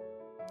O'Neill.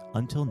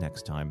 Until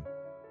next time,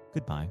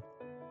 goodbye.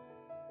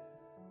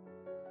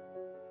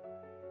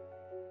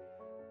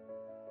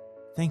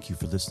 Thank you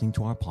for listening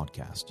to our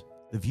podcast.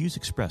 The views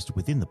expressed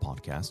within the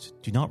podcast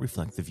do not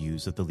reflect the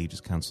views of the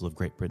Leaders' Council of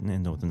Great Britain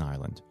and Northern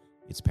Ireland,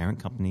 its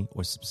parent company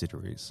or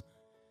subsidiaries,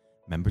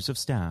 members of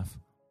staff,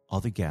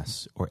 other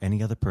guests, or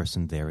any other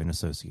person therein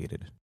associated.